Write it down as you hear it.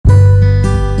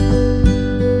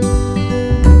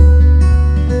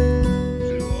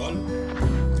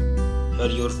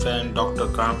am Dr.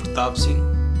 Karan Pratap Singh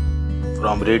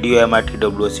from Radio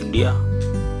MITWS India.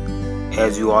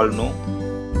 As you all know,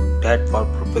 that for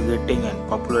propagating and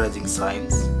popularizing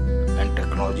science and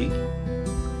technology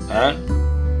and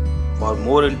for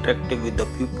more interactive with the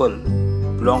people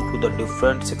belong to the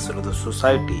different sections of the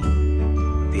society,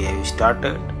 we have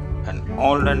started an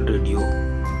online Radio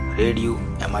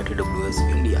MITWS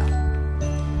India.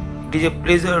 It is a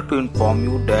pleasure to inform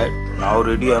you that now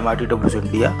Radio MITWS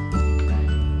India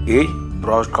is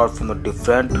broadcast from the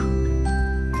different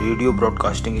radio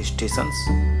broadcasting stations,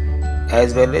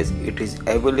 as well as it is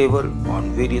available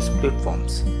on various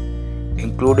platforms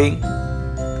including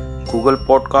Google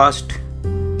Podcast,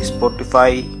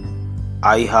 Spotify,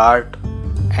 iHeart,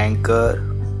 Anchor,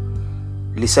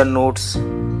 Listen Notes,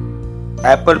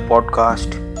 Apple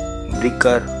Podcast,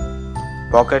 Breaker,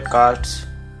 Pocket Casts,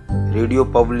 Radio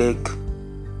Public.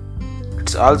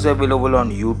 It's also available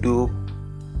on YouTube,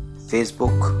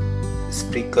 Facebook,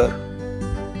 Spreaker,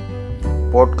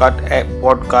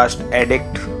 Podcast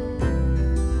Addict,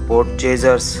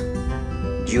 Podchasers,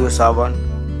 JioSaavn,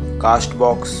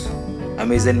 Castbox,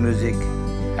 Amazon Music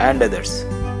and others.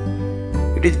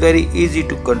 It is very easy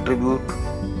to contribute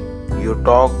your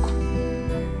talk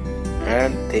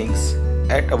and things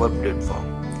at our platform.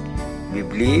 We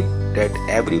believe that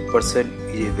every person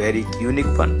is a very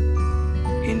unique one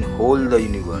in whole the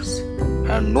universe,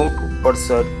 and no two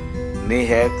person may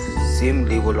have same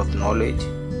level of knowledge,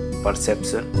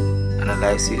 perception,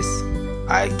 analysis,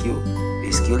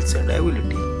 IQ, skills and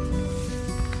ability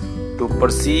to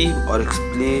perceive or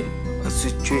explain a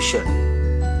situation.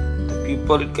 The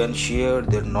people can share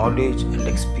their knowledge and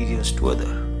experience to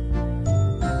others.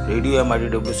 Radio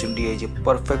MITWS India is a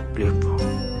perfect platform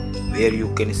where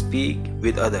you can speak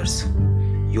with others.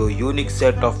 Your unique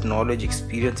set of knowledge,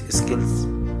 experience, skills,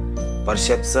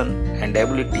 perception and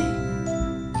ability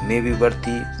may be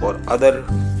worthy for other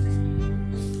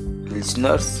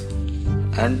listeners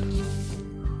and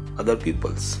other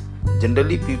peoples.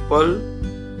 Generally people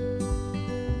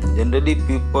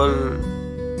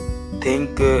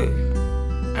think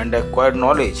and acquire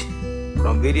knowledge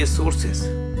from various sources.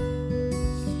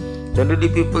 Generally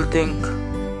people think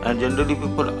and generally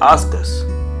people ask us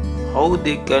how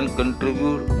they can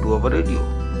contribute to our radio.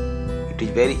 It is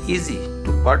very easy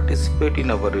to participate in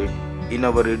our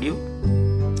radio.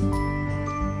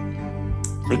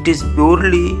 It is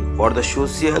purely for the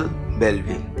social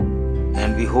well-being,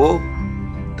 and we hope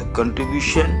the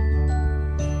contribution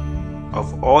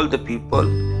of all the people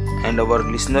and our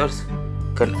listeners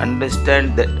can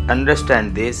understand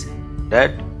this,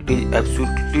 that it is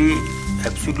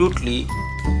absolutely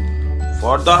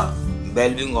for the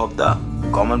well-being of the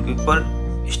common people,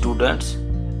 students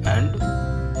and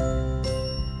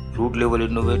root level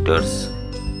innovators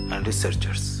and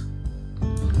researchers.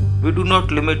 We do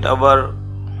not limit our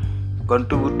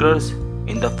contributors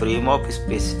in the frame of a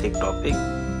specific topic.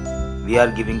 We are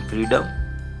giving freedom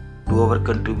to our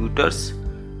contributors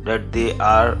that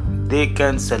they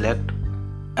can select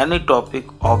any topic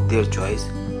of their choice,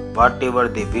 whatever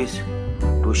they wish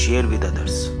to share with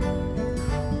others.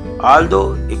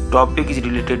 Although a topic is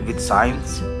related with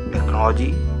science,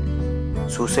 technology,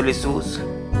 social issues,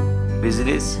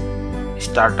 business,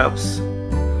 startups,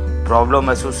 problem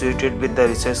associated with the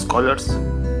research scholars,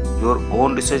 your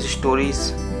own research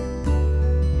stories,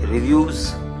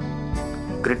 reviews,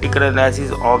 critical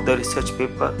analysis of the research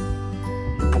paper,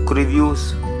 book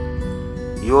reviews,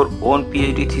 your own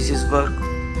PhD thesis work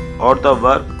or the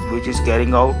work which is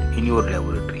carrying out in your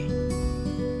laboratory.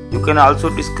 You can also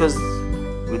discuss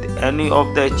with any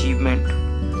of the achievement,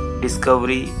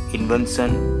 discovery,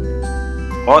 invention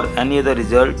or any other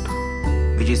result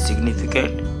which is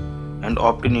significant and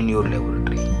obtained in your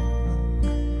laboratory.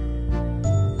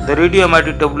 The Radio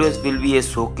MITWS will be a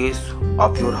showcase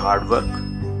of your hard work,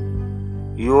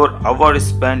 your hours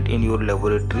spent in your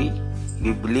laboratory.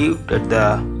 We believe that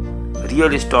the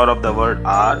real star of the world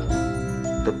are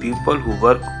the people who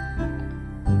work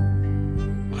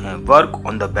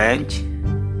on the bench,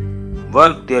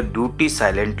 work their duty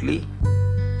silently,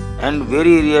 and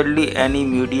very rarely any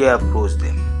media approach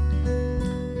them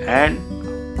and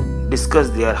discuss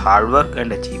their hard work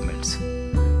and achievements.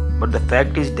 But the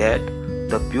fact is that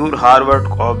the pure hard work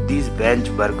of these bench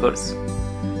workers,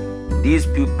 these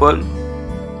people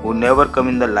who never come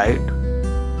in the light,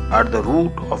 are the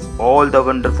root of all the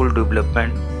wonderful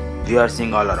development we are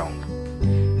seeing all around.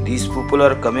 These people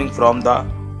are coming from the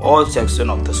all sections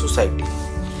of the society.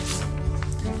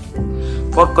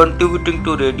 For contributing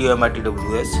to Radio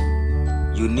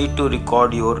MITWS, you need to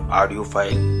record your audio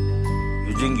file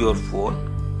using your phone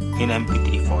in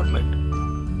MP3 format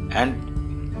and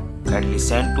kindly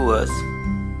send to us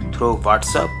through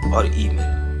WhatsApp or email.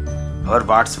 Our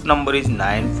WhatsApp number is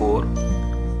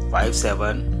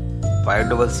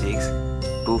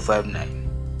 9457566259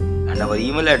 and our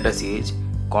email address is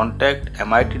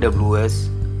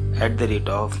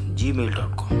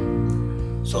contactmitws@gmail.com.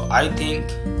 So I think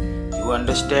you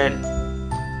understand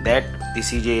that this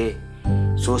is a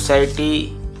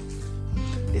society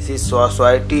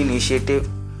initiative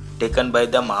taken by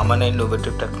the Mahamana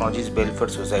Innovative Technologies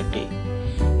Welfare Society,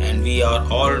 and we are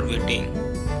all waiting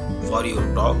for your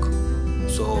talk.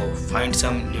 So find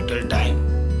some little time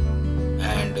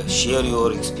and share your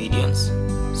experience,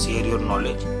 share your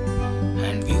knowledge,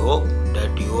 and we hope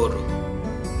that your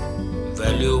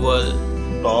valuable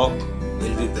talk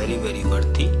will be very, very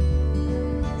worthy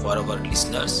for our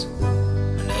listeners.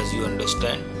 And as you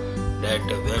understand that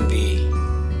when we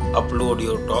upload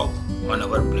your talk on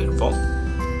our platform,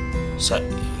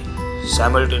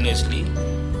 simultaneously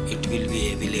it will be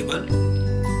available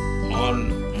on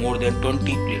more than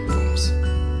 20 platforms.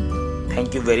 Thank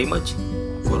you very much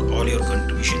for all your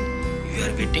contribution. We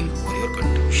are waiting for your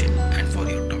contribution and for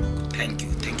your talk. Thank you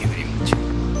very much.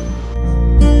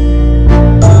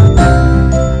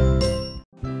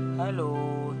 Hello,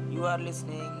 you are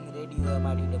listening Radio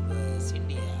MITWS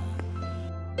India.